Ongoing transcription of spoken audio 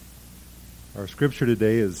Our scripture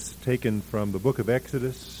today is taken from the book of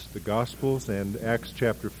Exodus, the Gospels, and Acts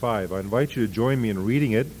chapter 5. I invite you to join me in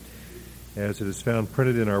reading it as it is found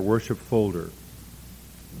printed in our worship folder.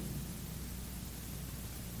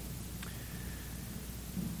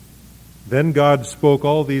 Then God spoke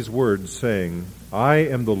all these words, saying, I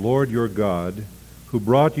am the Lord your God, who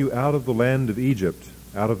brought you out of the land of Egypt,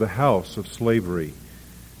 out of the house of slavery.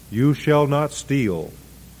 You shall not steal.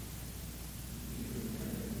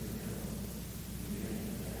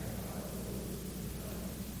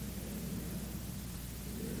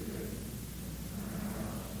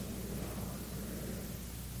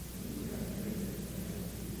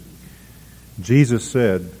 Jesus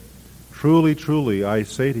said, Truly, truly, I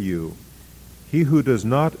say to you, he who does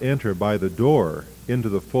not enter by the door into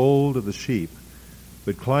the fold of the sheep,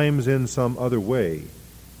 but climbs in some other way,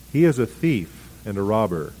 he is a thief and a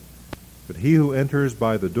robber. But he who enters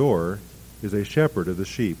by the door is a shepherd of the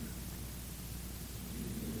sheep.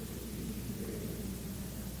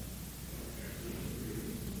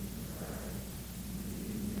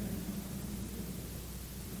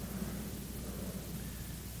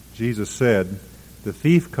 Jesus said, The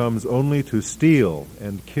thief comes only to steal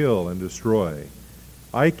and kill and destroy.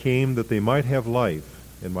 I came that they might have life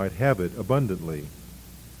and might have it abundantly.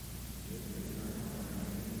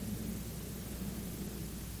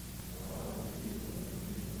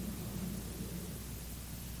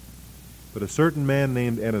 But a certain man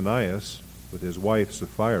named Ananias, with his wife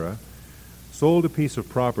Sapphira, sold a piece of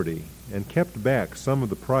property and kept back some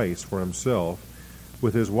of the price for himself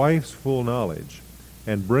with his wife's full knowledge.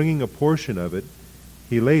 And bringing a portion of it,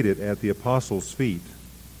 he laid it at the apostles' feet.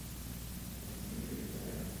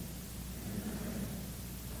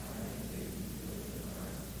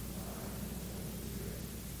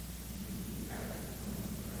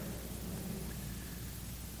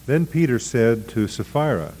 Then Peter said to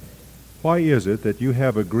Sapphira, Why is it that you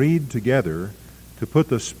have agreed together to put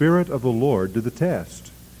the Spirit of the Lord to the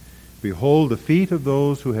test? Behold, the feet of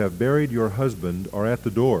those who have buried your husband are at the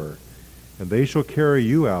door, and they shall carry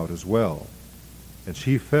you out as well. And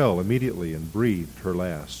she fell immediately and breathed her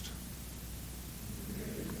last.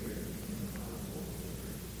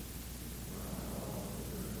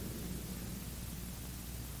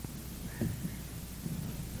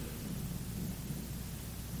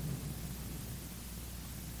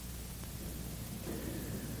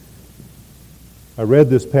 I read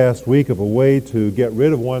this past week of a way to get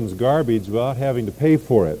rid of one's garbage without having to pay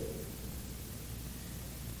for it.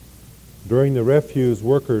 During the refuse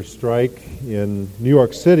workers' strike in New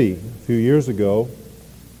York City a few years ago,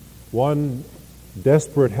 one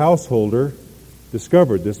desperate householder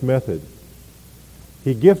discovered this method.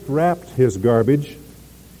 He gift-wrapped his garbage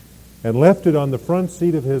and left it on the front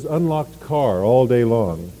seat of his unlocked car all day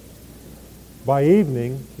long. By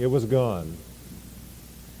evening, it was gone.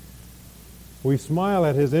 We smile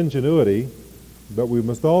at his ingenuity, but we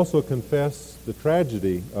must also confess the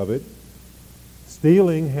tragedy of it.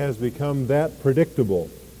 Stealing has become that predictable.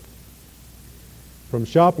 From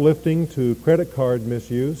shoplifting to credit card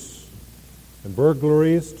misuse and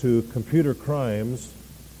burglaries to computer crimes,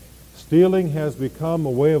 stealing has become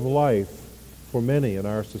a way of life for many in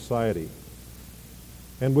our society.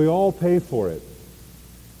 And we all pay for it.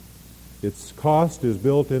 Its cost is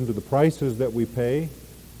built into the prices that we pay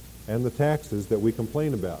and the taxes that we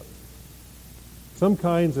complain about. Some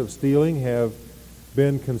kinds of stealing have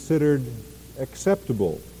been considered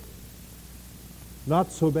acceptable,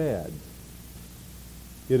 not so bad.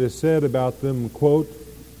 It is said about them, quote,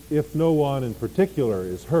 if no one in particular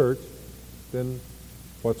is hurt, then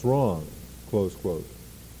what's wrong, close quote.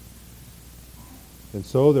 And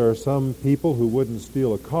so there are some people who wouldn't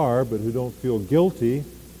steal a car but who don't feel guilty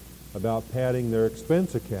about padding their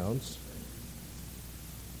expense accounts.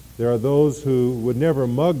 There are those who would never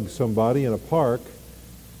mug somebody in a park,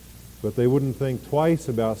 but they wouldn't think twice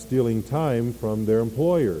about stealing time from their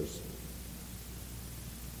employers.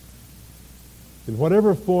 In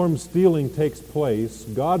whatever form stealing takes place,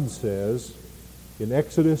 God says in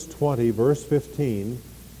Exodus 20, verse 15,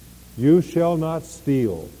 you shall not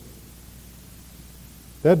steal.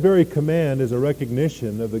 That very command is a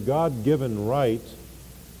recognition of the God-given right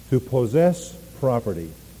to possess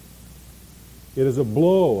property. It is a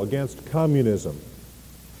blow against communism.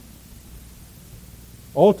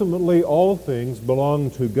 Ultimately, all things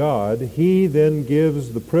belong to God. He then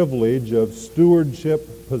gives the privilege of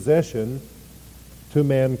stewardship possession to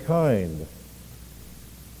mankind.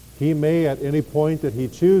 He may, at any point that he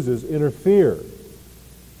chooses, interfere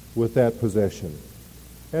with that possession,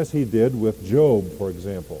 as he did with Job, for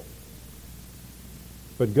example.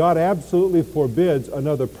 But God absolutely forbids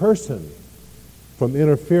another person from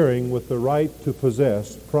interfering with the right to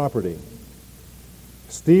possess property.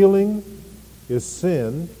 Stealing is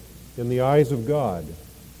sin in the eyes of God.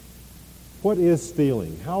 What is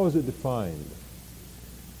stealing? How is it defined?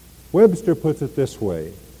 Webster puts it this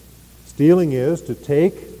way: stealing is to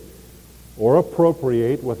take or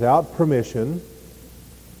appropriate without permission,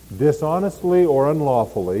 dishonestly or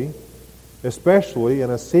unlawfully, especially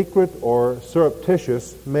in a secret or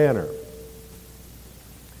surreptitious manner.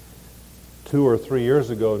 2 or 3 years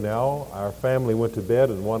ago now, our family went to bed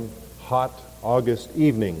on one hot August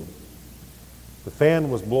evening. The fan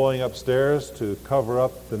was blowing upstairs to cover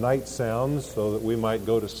up the night sounds so that we might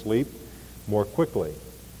go to sleep more quickly.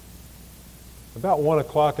 About 1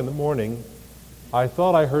 o'clock in the morning, I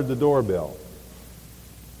thought I heard the doorbell.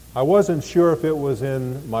 I wasn't sure if it was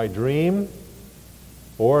in my dream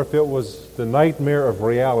or if it was the nightmare of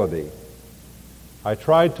reality. I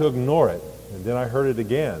tried to ignore it, and then I heard it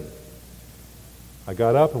again. I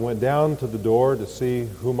got up and went down to the door to see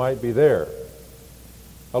who might be there.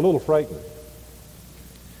 A little frightened.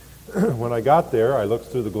 When I got there, I looked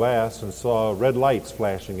through the glass and saw red lights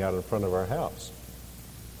flashing out in front of our house.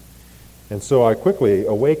 And so I quickly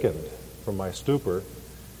awakened from my stupor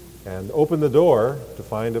and opened the door to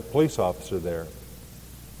find a police officer there.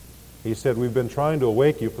 He said, "We've been trying to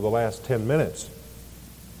awake you for the last 10 minutes.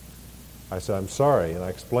 I said, "I'm sorry," and I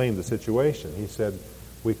explained the situation. He said,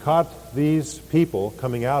 "We caught these people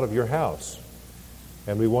coming out of your house,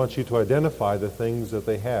 and we want you to identify the things that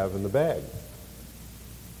they have in the bag."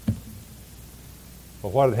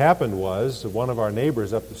 Well, what had happened was one of our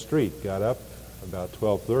neighbors up the street got up about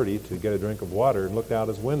 12:30 to get a drink of water and looked out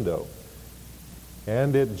his window.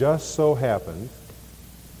 And it just so happened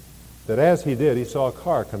that as he did, he saw a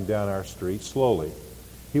car come down our street slowly.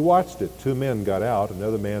 He watched it. 2 men got out,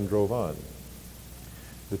 another man drove on.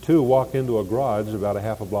 The 2 walked into a garage about a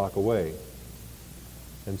half a block away.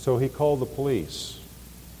 And so he called the police,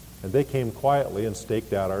 and they came quietly and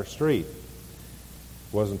staked out our street.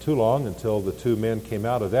 It wasn't too long until the 2 men came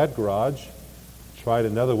out of that garage, tried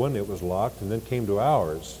another one, it was locked, and then came to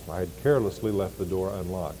ours. I had carelessly left the door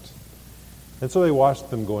unlocked. And so they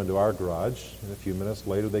watched them go into our garage, and a few minutes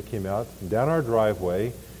later they came out and down our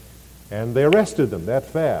driveway, and they arrested them that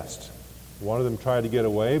fast. One of them tried to get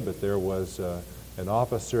away, but there was an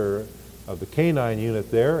officer of the canine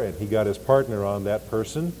unit there, and he got his partner on that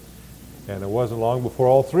person, and it wasn't long before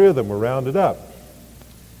all 3 of them were rounded up.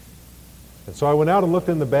 And so I went out and looked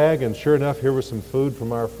in the bag, and sure enough, here was some food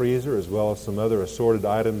from our freezer, as well as some other assorted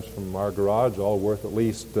items from our garage, all worth at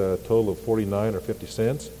least a total of 49 or 50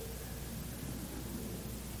 cents.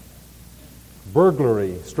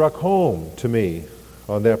 Burglary struck home to me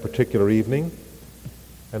on that particular evening,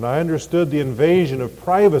 and I understood the invasion of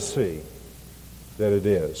privacy that it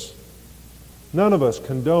is. None of us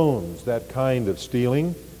condones that kind of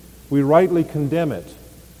stealing. We rightly condemn it.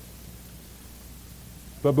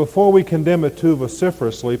 But before we condemn it too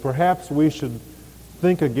vociferously, perhaps we should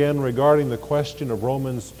think again regarding the question of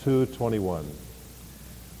Romans 2:21,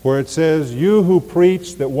 where it says, "You who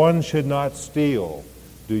preach that one should not steal,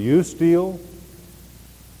 do you steal?"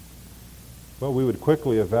 Well, we would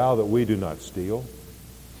quickly avow that we do not steal.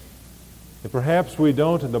 And perhaps we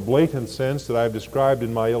don't in the blatant sense that I've described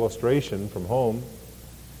in my illustration from home.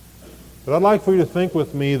 But I'd like for you to think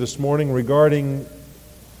with me this morning regarding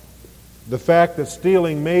the fact that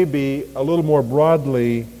stealing may be a little more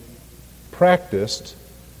broadly practiced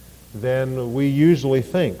than we usually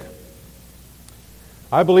think.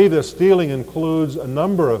 I believe that stealing includes a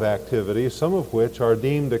number of activities, some of which are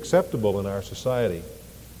deemed acceptable in our society.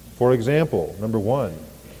 For example, number 1,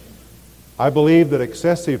 I believe that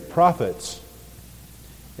excessive profits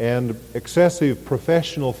and excessive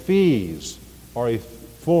professional fees are a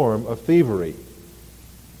form of thievery.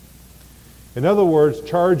 In other words,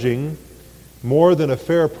 charging more than a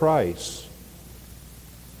fair price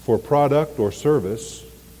for product or service,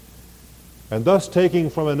 and thus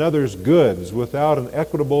taking from another's goods without an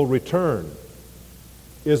equitable return,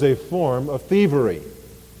 is a form of thievery.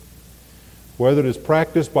 Whether it is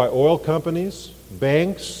practiced by oil companies,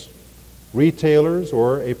 banks, retailers,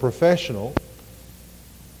 or a professional,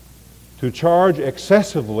 to charge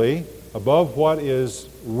excessively above what is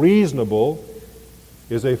reasonable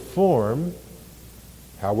is a form,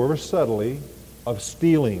 however subtly, of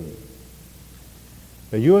stealing.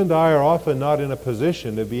 Now, you and I are often not in a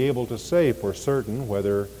position to be able to say for certain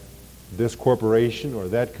whether this corporation or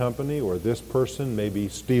that company or this person may be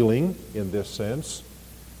stealing in this sense.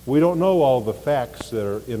 We don't know all the facts that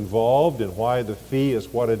are involved and why the fee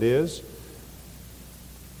is what it is.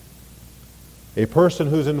 A person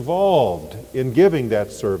who's involved in giving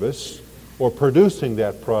that service or producing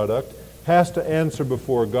that product has to answer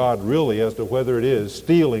before God really as to whether it is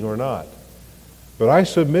stealing or not. But I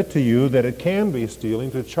submit to you that it can be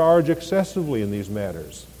stealing to charge excessively in these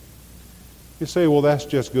matters. You say, well, that's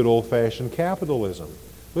just good old-fashioned capitalism.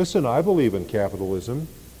 Listen, I believe in capitalism,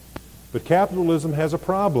 but capitalism has a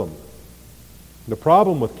problem. The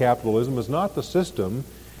problem with capitalism is not the system,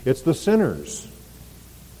 it's the sinners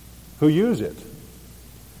who use it.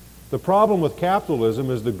 The problem with capitalism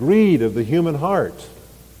is the greed of the human heart.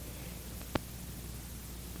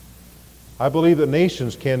 I believe that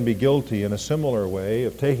nations can be guilty in a similar way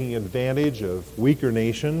of taking advantage of weaker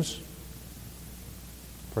nations,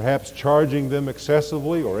 perhaps charging them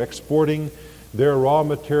excessively or exporting their raw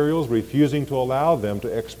materials, refusing to allow them to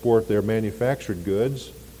export their manufactured goods,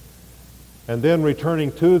 and then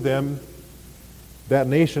returning to them that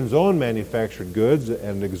nation's own manufactured goods at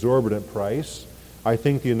an exorbitant price. I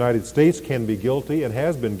think the United States can be guilty and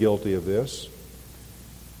has been guilty of this,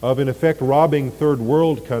 of in effect robbing third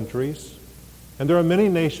world countries. And there are many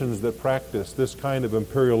nations that practice this kind of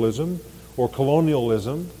imperialism or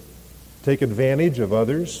colonialism, take advantage of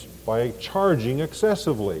others by charging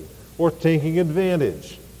excessively or taking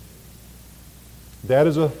advantage. That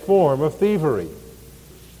is a form of thievery.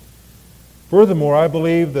 Furthermore, I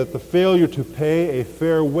believe that the failure to pay a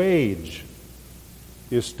fair wage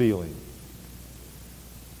is stealing.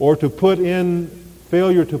 Or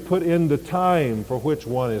failure to put in the time for which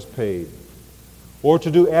one is paid, or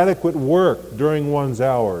to do adequate work during one's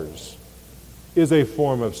hours, is a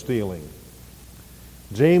form of stealing.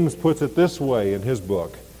 James puts it this way in his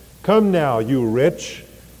book: "Come now, you rich,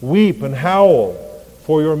 weep and howl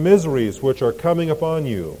for your miseries which are coming upon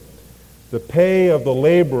you. The pay of the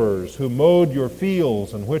laborers who mowed your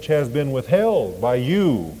fields and which has been withheld by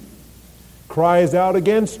you cries out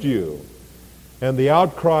against you. And the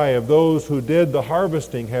outcry of those who did the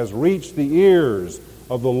harvesting has reached the ears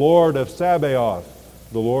of the Lord of Sabaoth,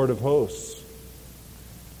 the Lord of hosts."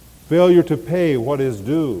 Failure to pay what is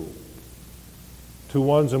due to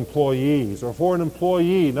one's employees, or for an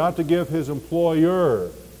employee not to give his employer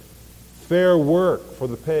fair work for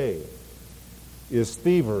the pay, is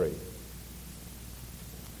thievery.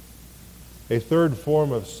 A third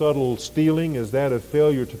form of subtle stealing is that of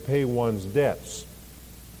failure to pay one's debts.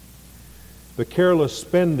 The careless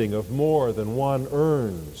spending of more than one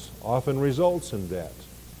earns often results in debt.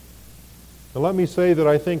 Now let me say that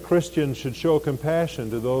I think Christians should show compassion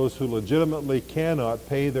to those who legitimately cannot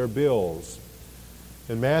pay their bills.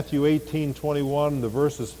 In Matthew 18:21, the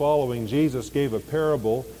verses following, Jesus gave a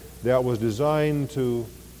parable that was designed to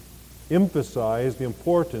emphasize the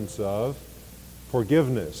importance of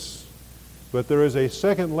forgiveness. But there is a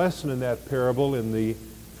second lesson in that parable in the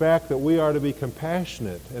fact that we are to be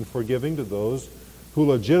compassionate and forgiving to those who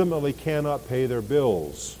legitimately cannot pay their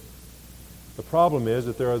bills. The problem is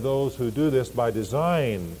that there are those who do this by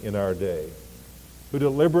design in our day, who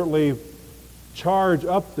deliberately charge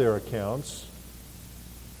up their accounts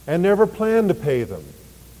and never plan to pay them.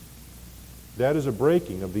 That is a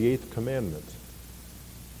breaking of the 8th commandment.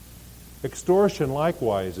 Extortion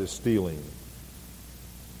likewise is stealing.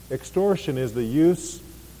 Extortion is the use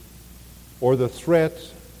or the threat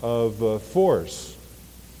of force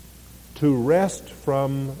to wrest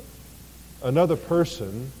from another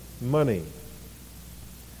person money.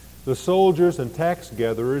 The soldiers and tax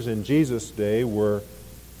gatherers in Jesus' day were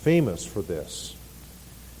famous for this.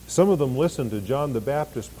 Some of them listened to John the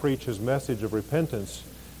Baptist preach his message of repentance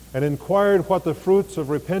and inquired what the fruits of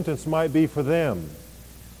repentance might be for them.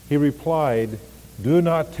 He replied, "Do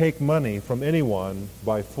not take money from anyone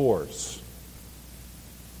by force."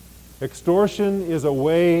 Extortion is a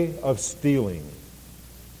way of stealing.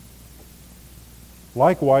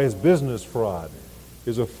 Likewise, business fraud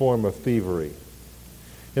is a form of thievery.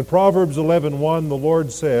 In Proverbs 11:1, the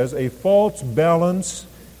Lord says, "A false balance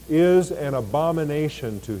is an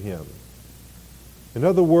abomination to him." In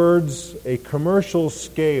other words, a commercial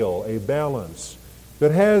scale, a balance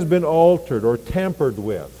that has been altered or tampered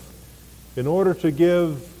with in order to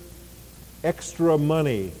give extra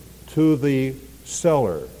money to the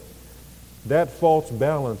seller. That false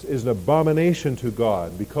balance is an abomination to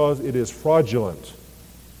God because it is fraudulent.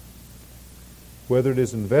 Whether it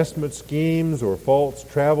is investment schemes or false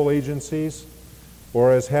travel agencies,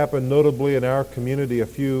 or as happened notably in our community a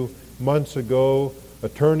few months ago,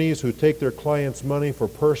 attorneys who take their clients' money for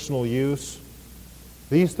personal use.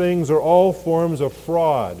 These things are all forms of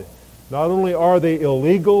fraud. Not only are they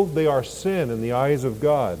illegal, they are sin in the eyes of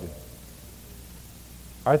God.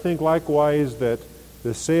 I think likewise that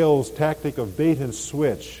the sales tactic of bait and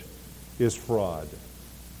switch is fraud.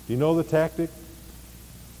 Do you know the tactic?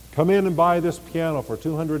 Come in and buy this piano for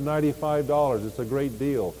 $295. It's a great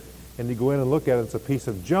deal. and you go in and look at it, it's a piece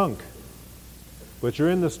of junk. But you're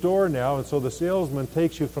in the store now, and so the salesman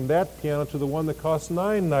takes you from that piano to the one that costs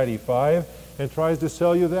 $9.95 and tries to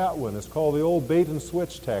sell you that one. It's called the old bait and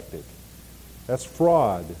switch tactic. That's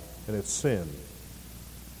fraud, and it's sin.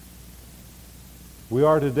 We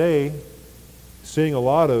are today seeing a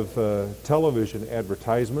lot of television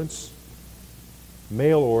advertisements,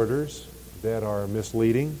 mail orders that are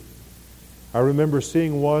misleading. I remember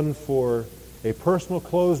seeing one for a personal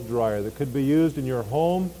clothes dryer that could be used in your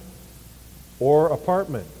home or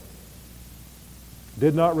apartment.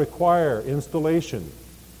 Did not require installation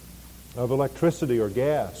of electricity or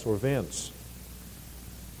gas or vents.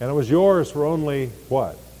 And it was yours for only,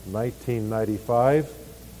 what, $19.95?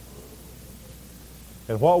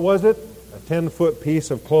 And what was it? A 10-foot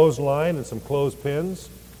piece of clothesline and some clothespins.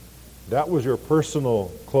 That was your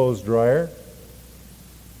personal clothes dryer.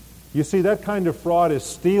 You see, that kind of fraud is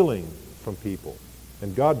stealing from people,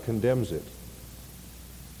 and God condemns it.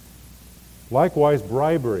 Likewise,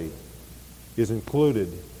 bribery is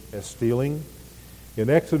included as stealing. In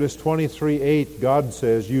Exodus 23:8, God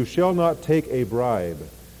says, "You shall not take a bribe,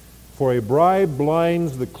 for a bribe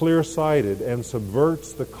blinds the clear-sighted and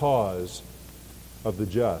subverts the cause of the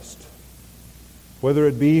just." Whether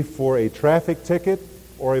it be for a traffic ticket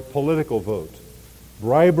or a political vote,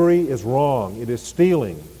 bribery is wrong. It is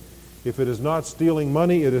stealing. If it is not stealing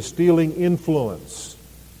money, it is stealing influence.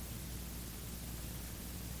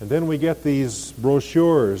 And then we get these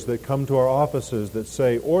brochures that come to our offices that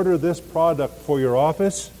say, order this product for your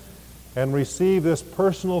office and receive this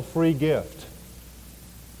personal free gift.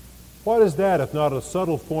 What is that if not a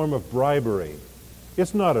subtle form of bribery?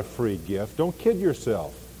 It's not a free gift. Don't kid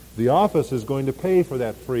yourself. The office is going to pay for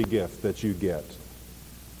that free gift that you get.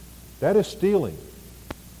 That is stealing.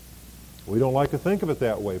 We don't like to think of it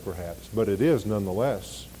that way, perhaps, but it is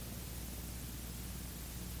nonetheless.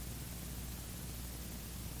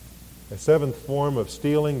 A seventh form of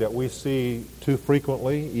stealing that we see too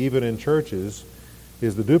frequently, even in churches,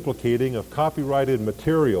 is the duplicating of copyrighted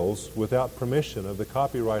materials without permission of the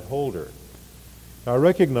copyright holder. Now, I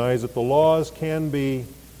recognize that the laws can be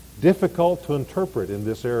difficult to interpret in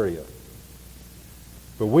this area,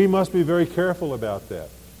 but we must be very careful about that.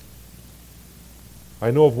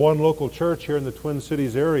 I know of one local church here in the Twin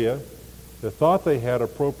Cities area that thought they had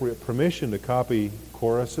appropriate permission to copy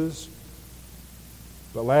choruses,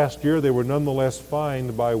 but last year they were nonetheless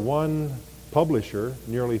fined by one publisher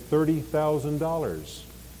nearly $30,000.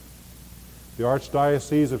 The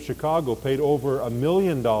Archdiocese of Chicago paid over $1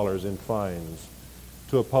 million in fines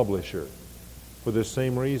to a publisher for this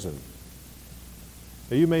same reason.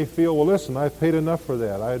 Now you may feel, well, listen, I've paid enough for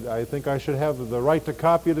that. I think I should have the right to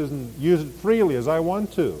copy it and use it freely as I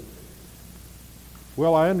want to.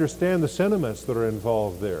 Well, I understand the sentiments that are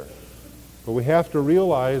involved there. But we have to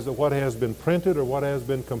realize that what has been printed or what has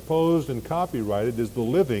been composed and copyrighted is the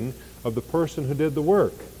living of the person who did the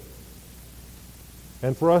work.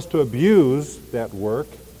 And for us to abuse that work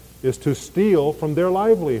is to steal from their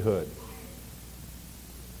livelihood.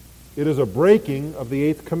 It is a breaking of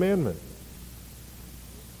the 8th commandment.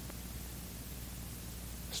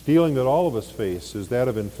 Stealing that all of us face is that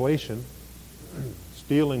of inflation.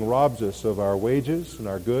 Stealing robs us of our wages and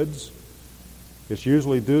our goods. It's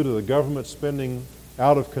usually due to the government spending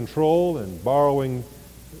out of control and borrowing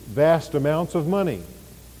vast amounts of money.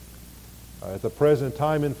 At the present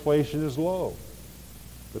time, inflation is low.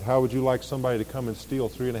 But how would you like somebody to come and steal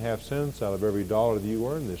 3.5 cents out of every dollar that you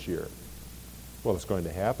earn this year? Well, it's going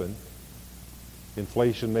to happen.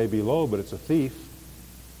 Inflation may be low, but it's a thief.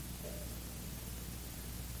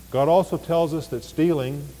 God also tells us that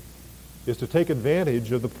stealing is to take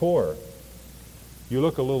advantage of the poor. You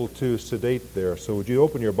look a little too sedate there, so would you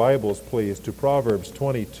open your Bibles, please, to Proverbs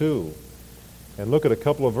 22 and look at a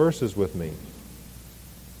couple of verses with me.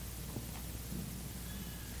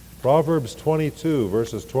 Proverbs 22,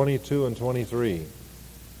 verses 22 and 23.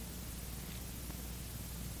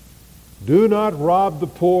 Do not rob the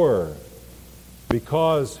poor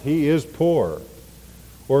because he is poor,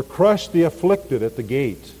 or crush the afflicted at the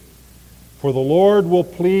gate. For the Lord will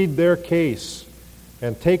plead their case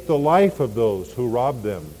and take the life of those who rob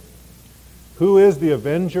them. Who is the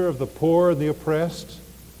avenger of the poor and the oppressed?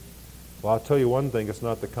 Well, I'll tell you one thing, it's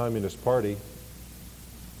not the Communist Party.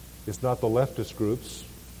 It's not the leftist groups.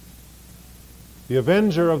 The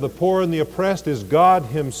avenger of the poor and the oppressed is God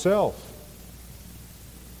Himself.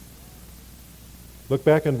 Look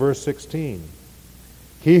back in verse 16.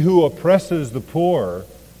 He who oppresses the poor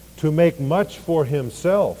to make much for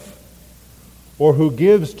himself, or who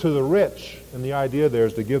gives to the rich, and the idea there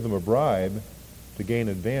is to give them a bribe to gain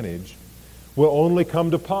advantage, will only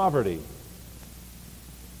come to poverty.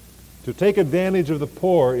 To take advantage of the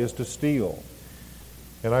poor is to steal.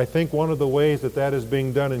 And I think one of the ways that that is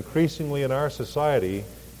being done increasingly in our society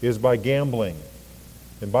is by gambling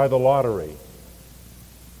and by the lottery.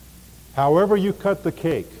 However you cut the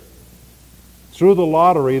cake, through the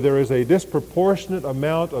lottery there is a disproportionate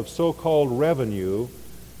amount of so-called revenue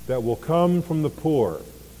that will come from the poor.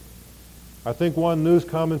 I think one news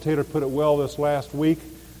commentator put it well this last week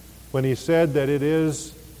when he said that it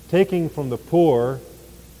is taking from the poor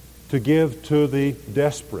to give to the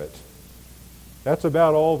desperate. That's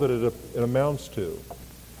about all that it amounts to.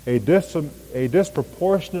 A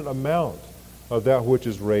disproportionate amount of that which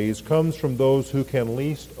is raised comes from those who can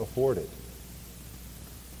least afford it.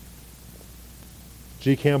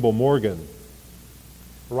 G. Campbell Morgan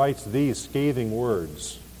writes these scathing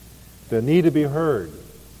words that need to be heard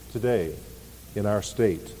today in our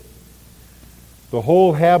state. The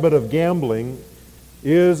whole habit of gambling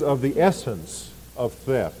is of the essence of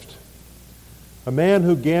theft. A man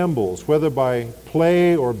who gambles, whether by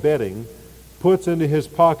play or betting, puts into his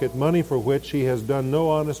pocket money for which he has done no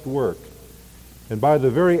honest work, and by the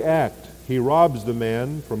very act he robs the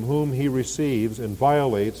man from whom he receives and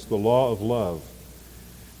violates the law of love.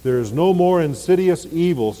 There is no more insidious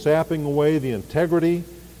evil sapping away the integrity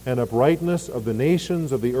and uprightness of the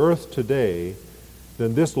nations of the earth today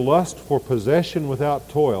than this lust for possession without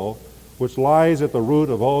toil, which lies at the root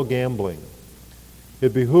of all gambling.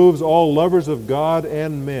 It behooves all lovers of God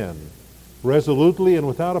and men resolutely and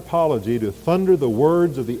without apology to thunder the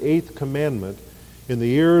words of the 8th commandment in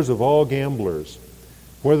the ears of all gamblers,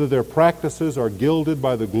 whether their practices are gilded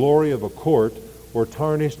by the glory of a court or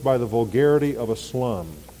tarnished by the vulgarity of a slum,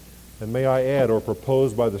 and may I add, or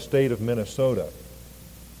proposed by the state of Minnesota.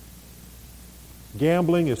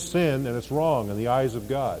 Gambling is sin and it's wrong in the eyes of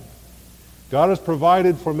God. God has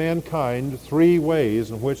provided for mankind 3 ways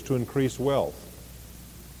in which to increase wealth.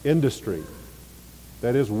 Industry,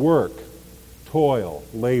 that is work, toil,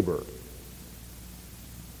 labor.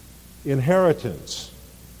 Inheritance,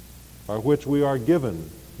 by which we are given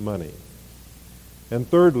money. And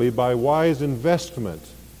thirdly, by wise investment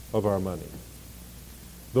of our money.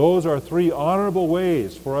 Those are 3 honorable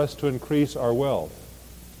ways for us to increase our wealth.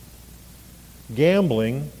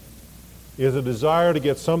 Gambling is a desire to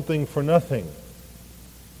get something for nothing.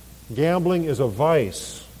 Gambling is a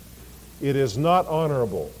vice. It is not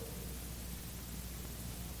honorable.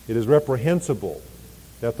 It is reprehensible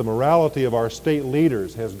that the morality of our state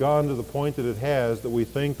leaders has gone to the point that it has, that we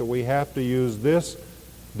think that we have to use this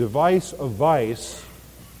device of vice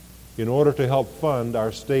in order to help fund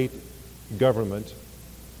our state government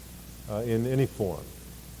in any form.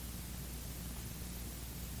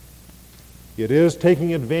 It is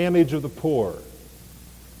taking advantage of the poor.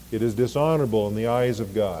 It is dishonorable in the eyes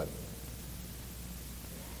of God.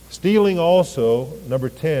 Stealing also, number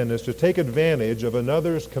 10, is to take advantage of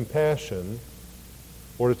another's compassion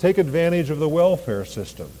or to take advantage of the welfare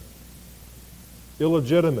system.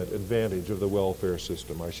 Illegitimate advantage of the welfare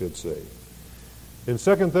system, I should say. In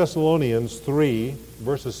 2 Thessalonians 3,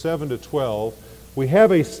 verses 7 to 12, we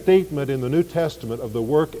have a statement in the New Testament of the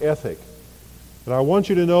work ethic. And I want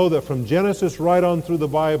you to know that from Genesis right on through the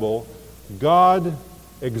Bible, God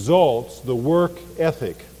exalts the work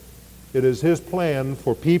ethic. It is His plan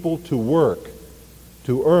for people to work,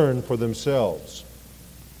 to earn for themselves.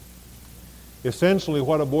 Essentially,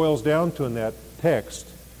 what it boils down to in that text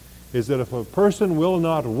is that if a person will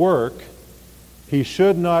not work, he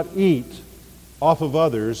should not eat off of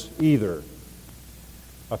others either.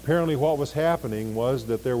 Apparently what was happening was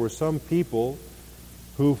that there were some people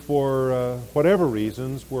who, for whatever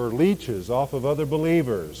reasons, were leeches off of other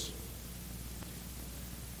believers.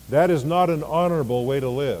 That is not an honorable way to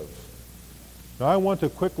live. Now, I want to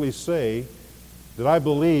quickly say that I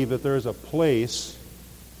believe that there is a place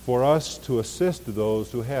for us to assist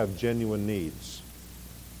those who have genuine needs.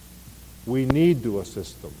 We need to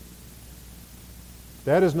assist them.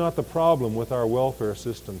 That is not the problem with our welfare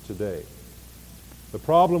system today. The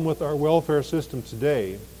problem with our welfare system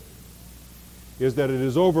today is that it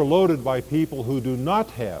is overloaded by people who do not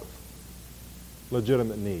have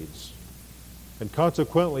legitimate needs. And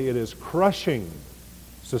consequently, it is crushing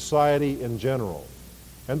society in general.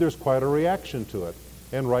 And there's quite a reaction to it,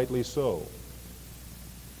 and rightly so.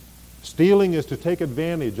 Stealing is to take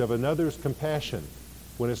advantage of another's compassion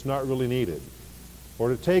when it's not really needed, or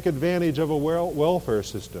to take advantage of a welfare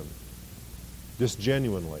system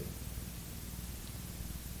disgenuinely.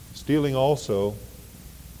 Stealing also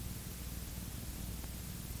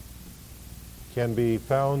can be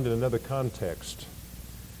found in another context.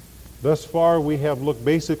 Thus far, we have looked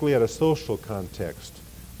basically at a social context.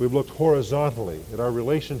 We've looked horizontally at our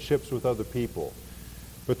relationships with other people.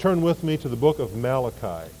 But turn with me to the book of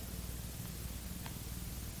Malachi.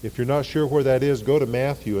 If you're not sure where that is, go to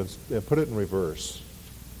Matthew and put it in reverse.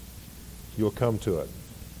 You'll come to it.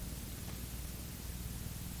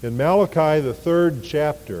 In Malachi, the 3rd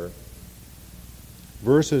chapter,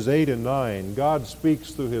 verses 8 and 9, God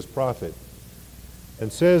speaks through his prophet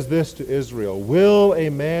and says this to Israel, "Will a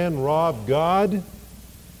man rob God?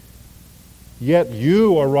 Yet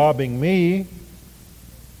you are robbing me.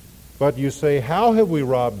 But you say, how have we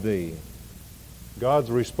robbed thee?" God's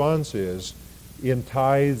response is, "In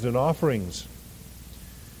tithes and offerings.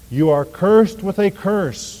 You are cursed with a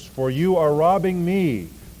curse, for you are robbing me,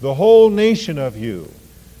 the whole nation of you.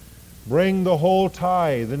 Bring the whole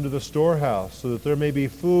tithe into the storehouse, so that there may be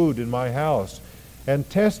food in my house. And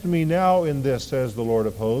test me now in this, says the Lord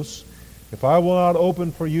of hosts, if I will not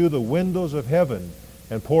open for you the windows of heaven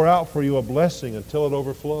and pour out for you a blessing until it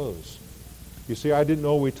overflows." You see, I didn't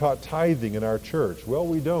know we taught tithing in our church. Well,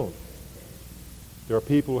 we don't. There are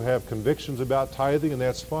people who have convictions about tithing, and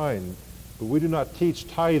that's fine. But we do not teach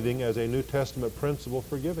tithing as a New Testament principle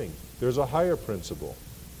for giving. There's a higher principle.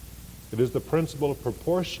 It is the principle of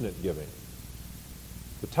proportionate giving.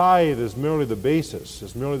 The tithe is merely the basis,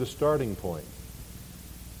 is merely the starting point.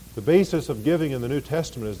 The basis of giving in the New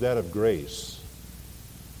Testament is that of grace.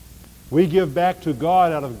 We give back to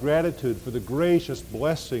God out of gratitude for the gracious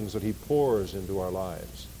blessings that he pours into our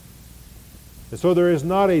lives. And so there is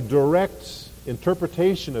not a direct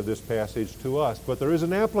interpretation of this passage to us, but there is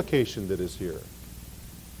an application that is here.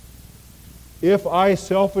 If I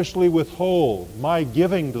selfishly withhold my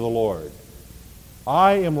giving to the Lord,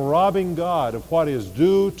 I am robbing God of what is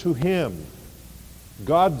due to him.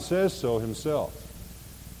 God says so himself.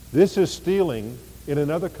 This is stealing in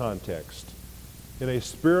another context, in a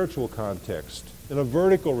spiritual context, in a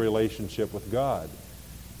vertical relationship with God.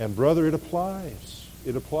 And brother, it applies.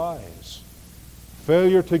 It applies.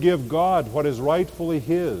 Failure to give God what is rightfully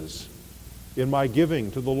his in my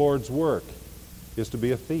giving to the Lord's work is to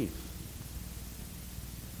be a thief.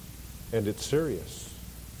 And it's serious.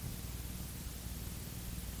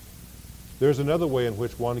 There's another way in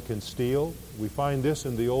which one can steal. We find this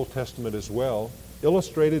in the Old Testament as well,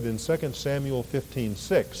 illustrated in 2 Samuel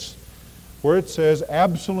 15:6, where it says,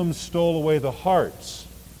 Absalom stole away the hearts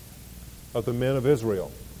of the men of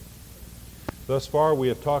Israel. Thus far we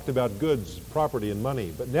have talked about goods, property, and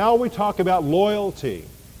money. But now we talk about loyalty.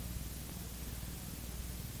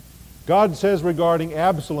 God says regarding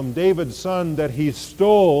Absalom, David's son, that he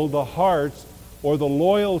stole the hearts or the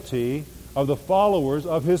loyalty of the followers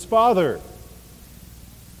of his father.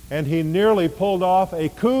 And he nearly pulled off a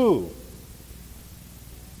coup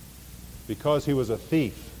because he was a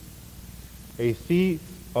thief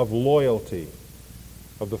of loyalty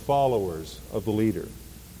of the followers of the leader.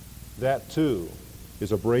 That too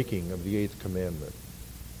is a breaking of the 8th commandment.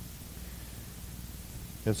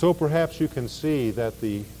 And so perhaps you can see that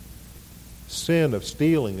the sin of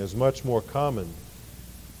stealing is much more common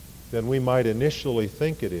than we might initially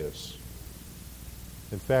think it is.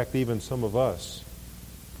 In fact, even some of us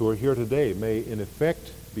who are here today may in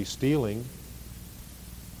effect be stealing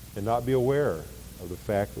and not be aware of the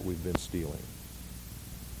fact that we've been stealing.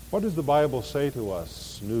 What does the Bible say to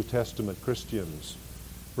us, New Testament Christians,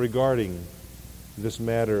 regarding this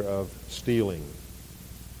matter of stealing?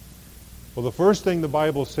 Well, the first thing the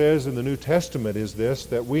Bible says in the New Testament is this,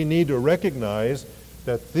 that we need to recognize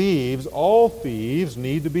that thieves, all thieves,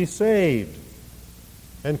 need to be saved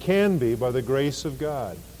and can be by the grace of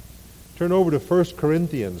God. Turn over to 1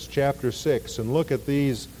 Corinthians chapter 6 and look at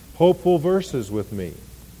these hopeful verses with me.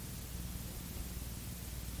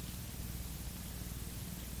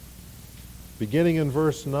 Beginning in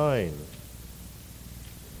verse 9.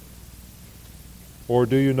 Or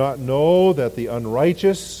do you not know that the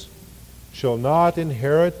unrighteous shall not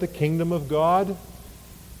inherit the kingdom of God?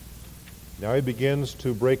 Now he begins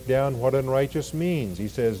to break down what unrighteous means. He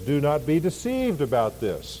says, do not be deceived about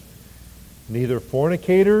this. Neither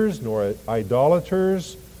fornicators, nor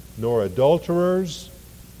idolaters, nor adulterers,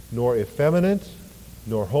 nor effeminate,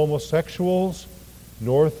 nor homosexuals,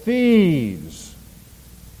 nor thieves,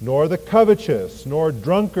 nor the covetous, nor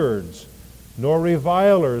drunkards, nor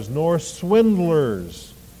revilers, nor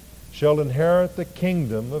swindlers shall inherit the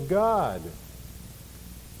kingdom of God.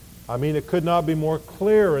 I mean, it could not be more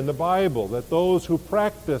clear in the Bible that those who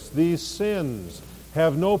practice these sins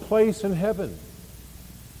have no place in heaven.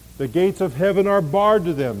 The gates of heaven are barred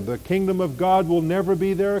to them. The kingdom of God will never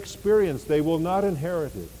be their experience. They will not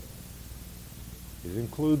inherit it. It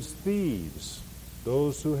includes thieves,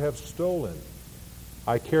 those who have stolen.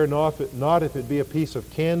 I care not if it be a piece of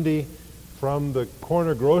candy from the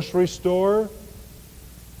corner grocery store,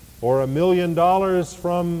 or $1 million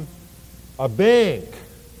from a bank.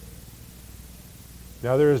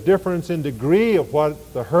 Now there is difference in degree of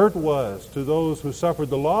what the hurt was to those who suffered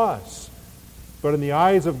the loss. But in the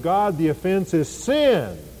eyes of God, the offense is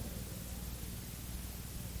sin.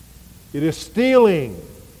 It is stealing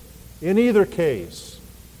in either case.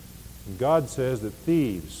 And God says that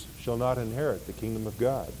thieves shall not inherit the kingdom of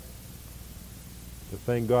God. But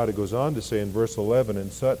thank God, it goes on to say in verse 11,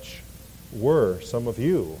 and such were some of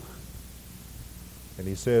you. And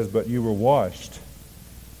he says, but you were washed,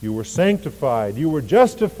 you were sanctified, you were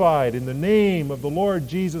justified in the name of the Lord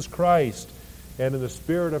Jesus Christ and in the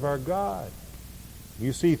Spirit of our God.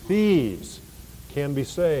 You see, thieves can be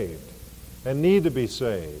saved and need to be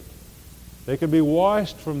saved. They can be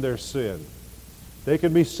washed from their sin. They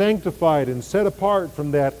can be sanctified and set apart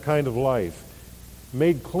from that kind of life,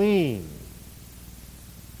 made clean.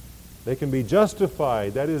 They can be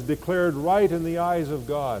justified, that is, declared right in the eyes of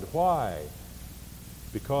God. Why?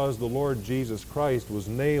 Because the Lord Jesus Christ was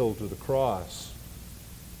nailed to the cross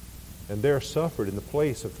and there suffered in the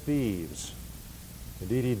place of thieves.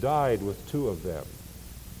 Indeed, he died with two of them,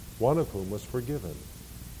 one of whom was forgiven.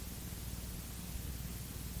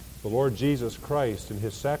 The Lord Jesus Christ, in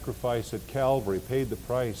his sacrifice at Calvary, paid the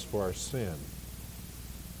price for our sin,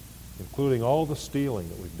 including all the stealing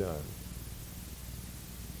that we've done.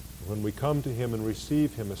 When we come to him and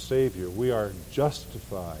receive him as Savior, we are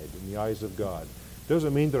justified in the eyes of God. It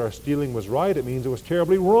doesn't mean that our stealing was right. It means it was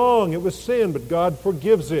terribly wrong. It was sin, but God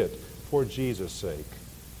forgives it for Jesus' sake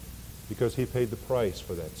because he paid the price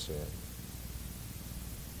for that sin.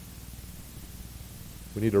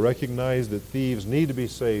 We need to recognize that thieves need to be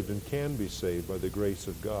saved and can be saved by the grace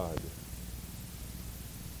of God.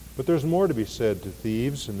 But there's more to be said to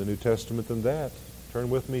thieves in the New Testament than that. Turn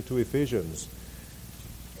with me to Ephesians,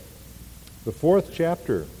 the 4th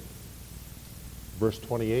chapter, verse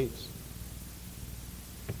 28.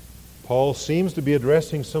 Paul seems to be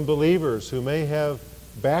addressing some believers who may have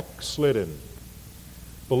backslidden,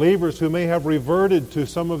 believers who may have reverted to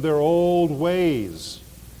some of their old ways.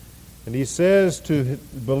 And he says to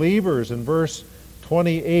believers in verse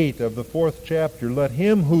 28 of the 4th chapter, let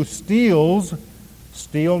him who steals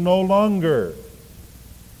steal no longer,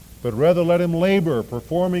 but rather let him labor,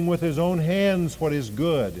 performing with his own hands what is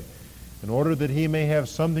good, in order that he may have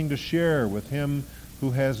something to share with him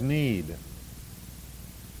who has need.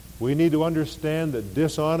 We need to understand that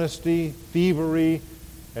dishonesty, thievery,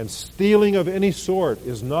 and stealing of any sort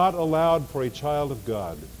is not allowed for a child of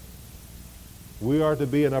God. We are to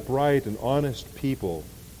be an upright and honest people.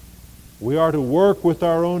 We are to work with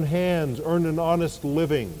our own hands, earn an honest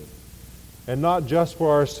living, and not just for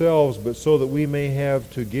ourselves, but so that we may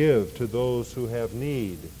have to give to those who have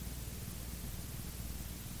need.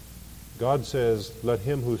 God says, let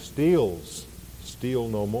him who steals steal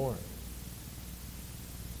no more.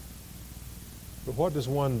 But what does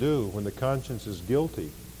one do when the conscience is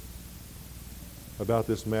guilty about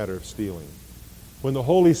this matter of stealing? When the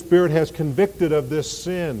Holy Spirit has convicted of this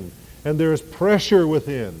sin and there is pressure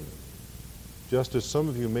within, just as some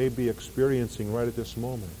of you may be experiencing right at this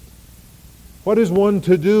moment. What is one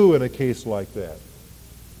to do in a case like that?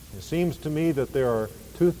 It seems to me that there are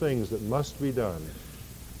two things that must be done.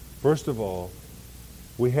 First of all,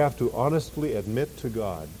 we have to honestly admit to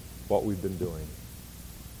God what we've been doing.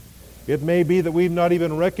 It may be that we've not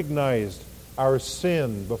even recognized our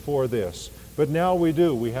sin before this, but now we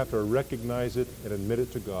do. We have to recognize it and admit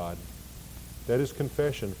it to God. That is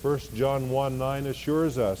confession. 1 John 1:9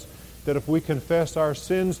 assures us that if we confess our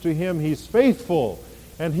sins to him, he's faithful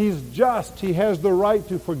and he's just. He has the right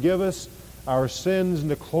to forgive us our sins and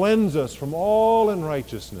to cleanse us from all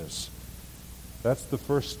unrighteousness. That's the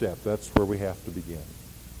first step. That's where we have to begin.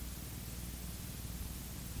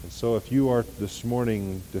 And so if you are this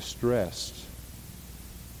morning distressed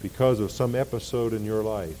because of some episode in your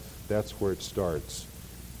life, that's where it starts.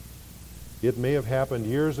 It may have happened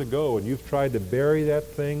years ago and you've tried to bury that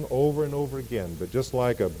thing over and over again, but just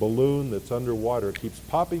like a balloon that's underwater, it keeps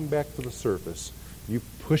popping back to the surface. You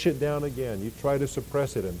push it down again, you try to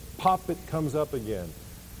suppress it, and pop, it comes up again.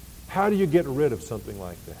 How do you get rid of something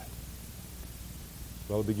like that?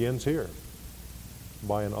 Well, it begins here,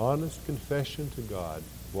 by an honest confession to God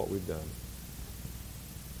of what we've done.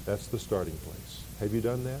 That's the starting place. Have you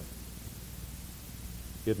done that?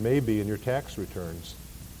 It may be in your tax returns.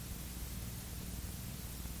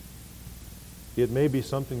 It may be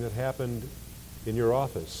something that happened in your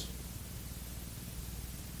office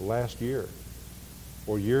last year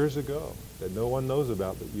or years ago that no one knows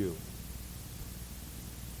about but you.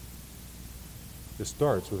 It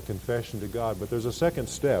starts with a confession to God, but there's a second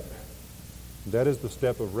step. That is the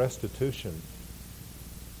step of restitution.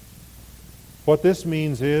 What this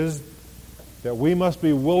means is that we must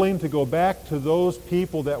be willing to go back to those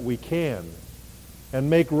people that we can and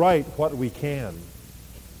make right what we can.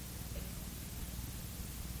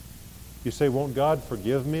 You say, won't God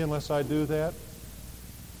forgive me unless I do that?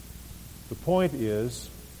 The point is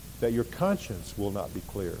that your conscience will not be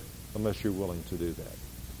clear unless you're willing to do that.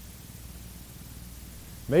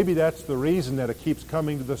 Maybe that's the reason that it keeps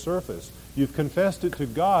coming to the surface. You've confessed it to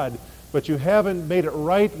God, but you haven't made it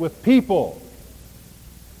right with people.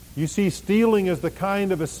 You see stealing as the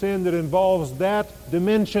kind of a sin that involves that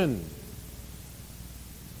dimension.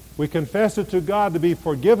 We confess it to God to be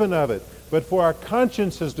forgiven of it, but for our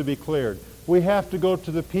consciences to be cleared, we have to go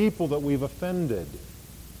to the people that we've offended.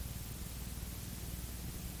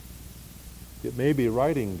 It may be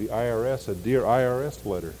writing the IRS a Dear IRS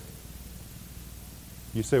letter.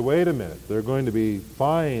 You say, wait a minute, there are going to be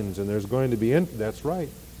fines and there's going to be... That's right.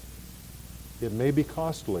 It may be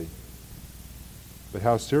costly. But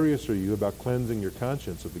how serious are you about cleansing your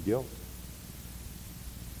conscience of the guilt?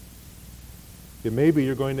 It may be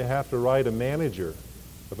you're going to have to write a manager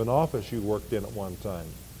of an office you worked in at one time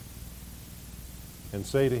and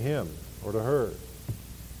say to him or to her,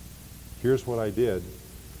 here's what I did,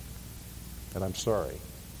 and I'm sorry.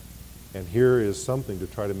 And here is something to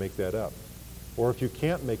try to make that up. Or if you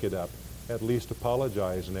can't make it up, at least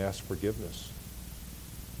apologize and ask forgiveness.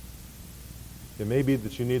 It may be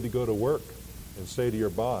that you need to go to work and say to your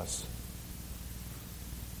boss,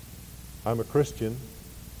 I'm a Christian,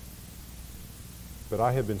 but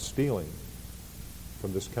I have been stealing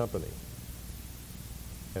from this company.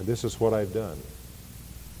 And this is what I've done.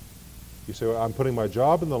 You say, well, I'm putting my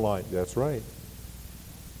job in the line. That's right.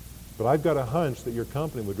 But I've got a hunch that your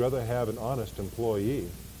company would rather have an honest employee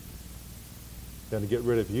than to get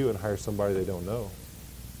rid of you and hire somebody they don't know.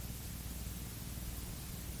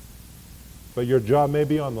 But your job may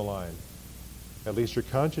be on the line. At least your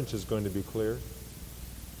conscience is going to be clear.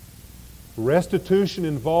 Restitution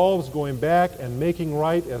involves going back and making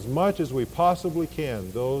right as much as we possibly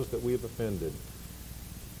can those that we have offended.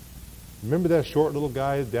 Remember that short little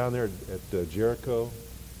guy down there at Jericho?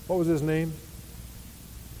 What was his name?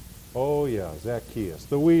 Oh yeah, Zacchaeus,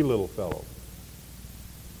 the wee little fellow.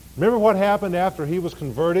 Remember what happened after he was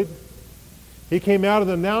converted? He came out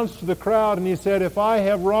and announced to the crowd, and he said, if I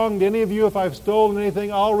have wronged any of you, if I've stolen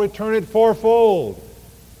anything, I'll return it fourfold.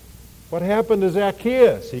 What happened to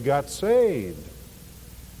Zacchaeus? He got saved.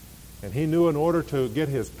 And he knew in order to get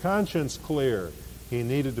his conscience clear, he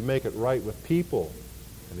needed to make it right with people.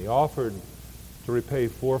 And he offered to repay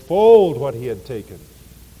fourfold what he had taken.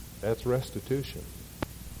 That's restitution.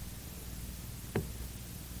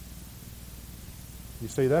 You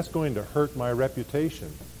say, that's going to hurt my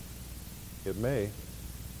reputation. It may.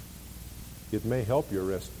 It may help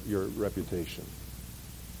your reputation.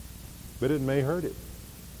 But it may hurt it.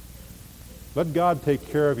 Let God take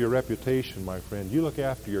care of your reputation, my friend. You look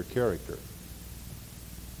after your character.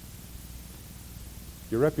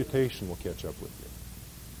 Your reputation will catch up with you.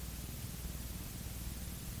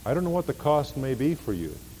 I don't know what the cost may be for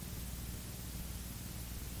you.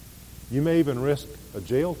 You may even risk a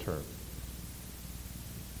jail term.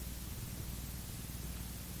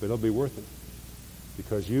 But it'll be worth it,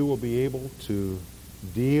 because you will be able to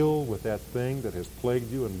deal with that thing that has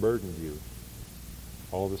plagued you and burdened you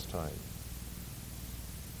all this time.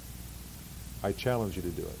 I challenge you to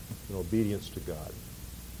do it in obedience to God.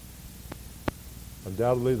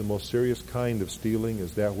 Undoubtedly, the most serious kind of stealing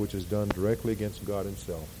is that which is done directly against God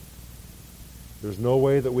himself. There's no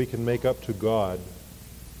way that we can make up to God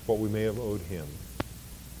what we may have owed him.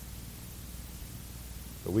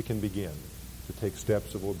 But we can begin to take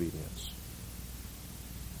steps of obedience.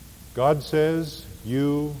 God says,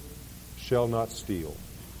 you shall not steal.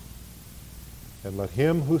 And let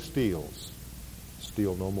him who steals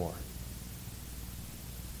steal no more.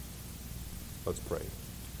 Let's pray.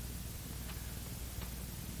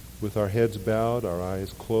 With our heads bowed, our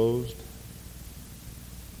eyes closed,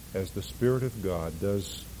 as the Spirit of God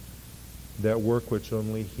does that work which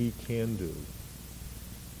only he can do,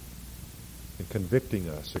 in convicting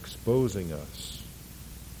us, exposing us,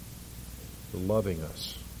 loving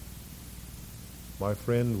us. My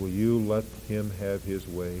friend, will you let him have his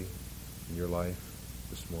way in your life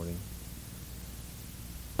this morning?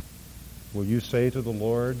 Will you say to the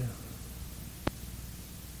Lord,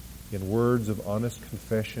 in words of honest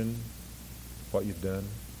confession, what you've done?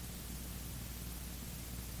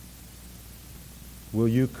 Will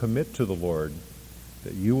you commit to the Lord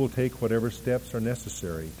that you will take whatever steps are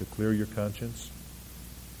necessary to clear your conscience,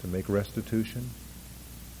 to make restitution?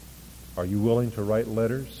 Are you willing to write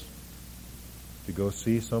letters, to go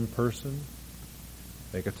see some person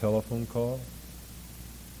make a telephone call,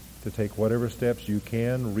 to take whatever steps you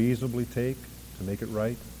can reasonably take to make it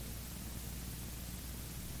right?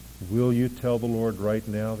 Will you tell the Lord right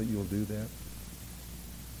now that you'll do that?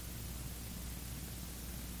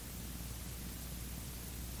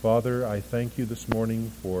 Father, I thank you this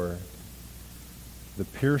morning for the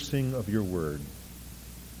piercing of your word.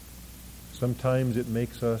 Sometimes it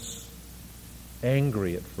makes us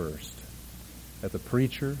angry at first, at the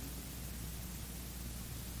preacher,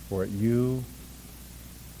 or at you,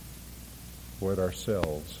 or at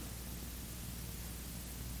ourselves.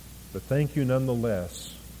 But thank you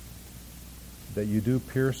nonetheless that you do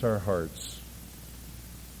pierce our hearts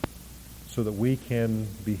so that we can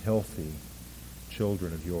be healthy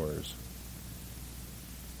children of yours.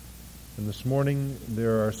 And this morning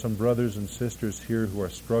there are some brothers and sisters here who are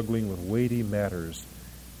struggling with weighty matters.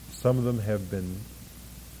 Some of them have been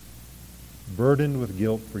burdened with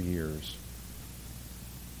guilt for years.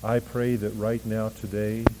 I pray that right now,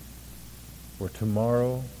 today, or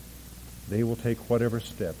tomorrow, they will take whatever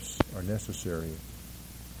steps are necessary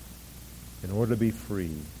in order to be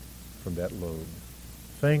free from that load.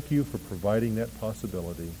 Thank you for providing that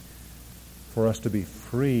possibility for us to be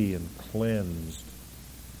free and cleansed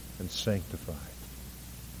and sanctified.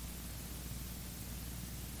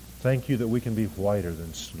 Thank you that we can be whiter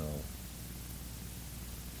than snow.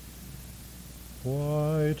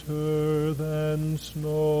 Whiter than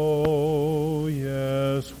snow,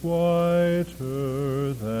 yes,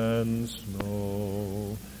 whiter than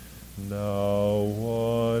snow. Now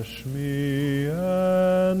wash me,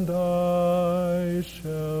 and I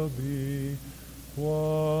shall be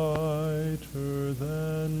whiter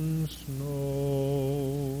than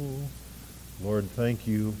snow. Lord, thank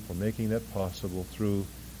you for making that possible through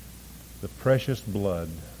the precious blood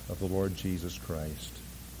of the Lord Jesus Christ.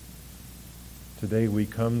 Today we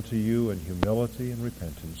come to you in humility and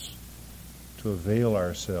repentance to avail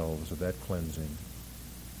ourselves of that cleansing.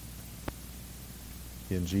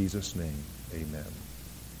 In Jesus' name, amen.